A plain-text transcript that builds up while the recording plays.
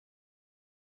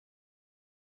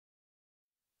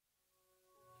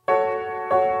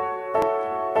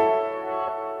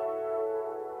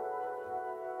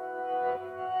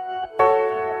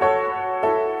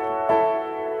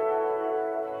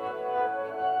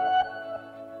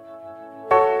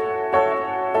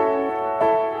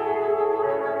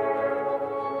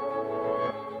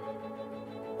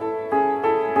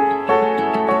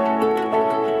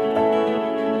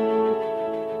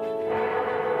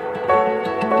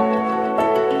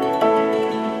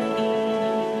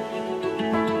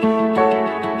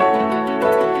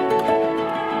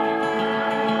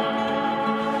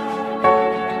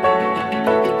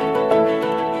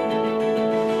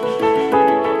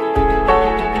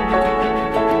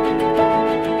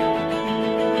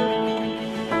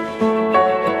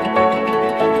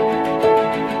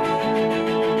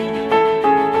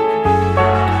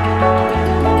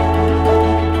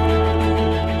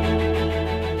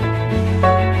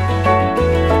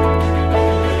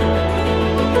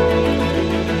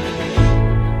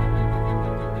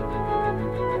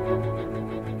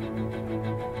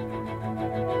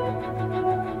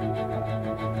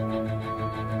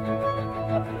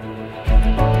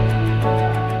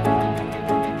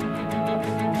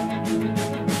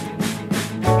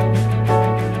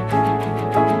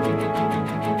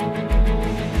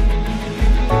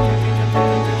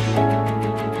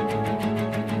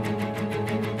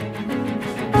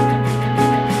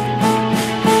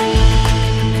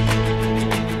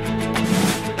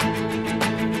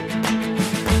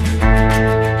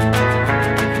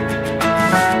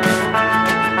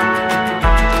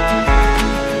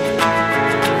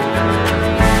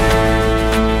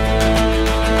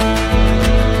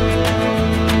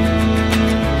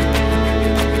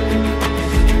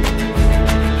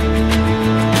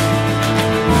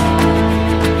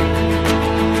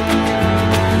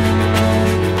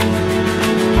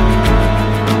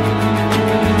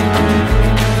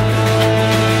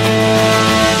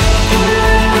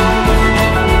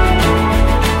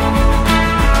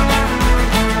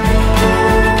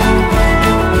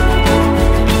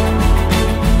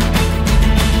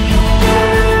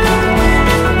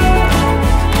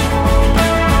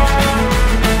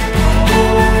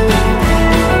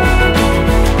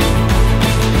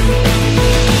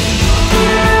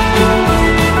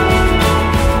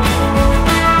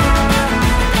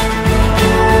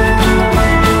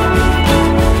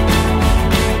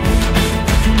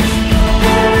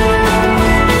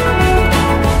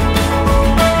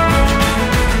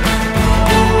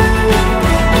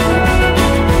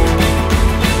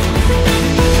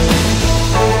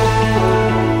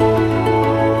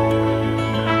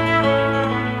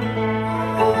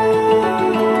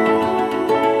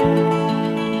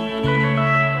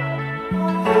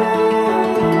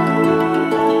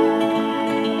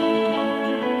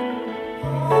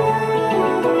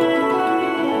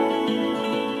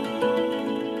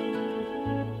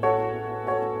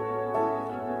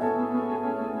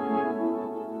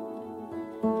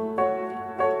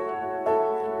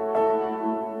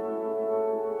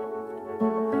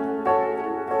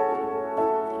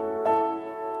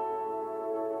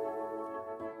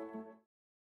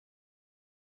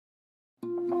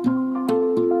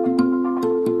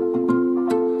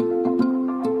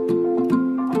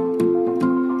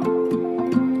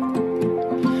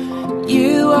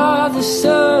the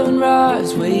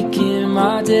sunrise waking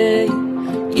my day.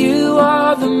 You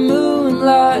are the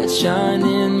moonlight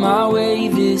shining my way.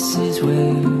 This is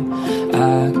where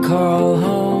I call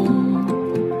home.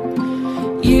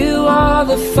 You are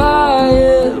the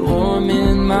fire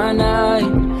warming my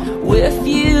night. With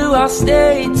you I'll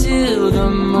stay till the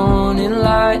morning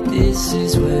light. This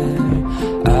is where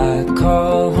I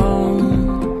call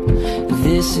home.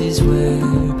 This is where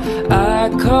I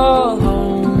call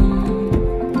home.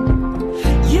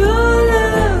 Your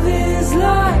love is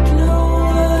like no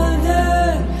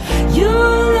other.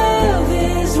 Your love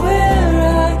is where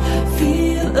I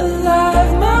feel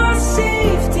alive. My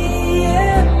safety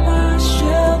and my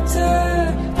shelter.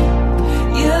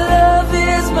 Your love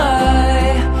is my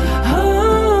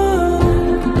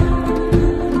home.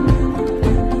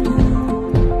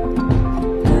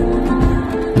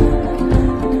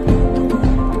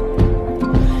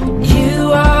 You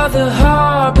are the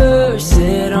harbor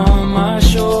set on my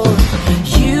shore.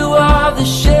 You are the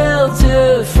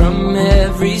shelter from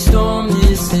every storm.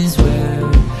 This is where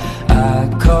I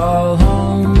call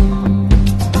home.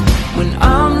 When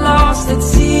I'm lost at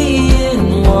sea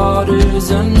in waters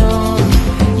unknown,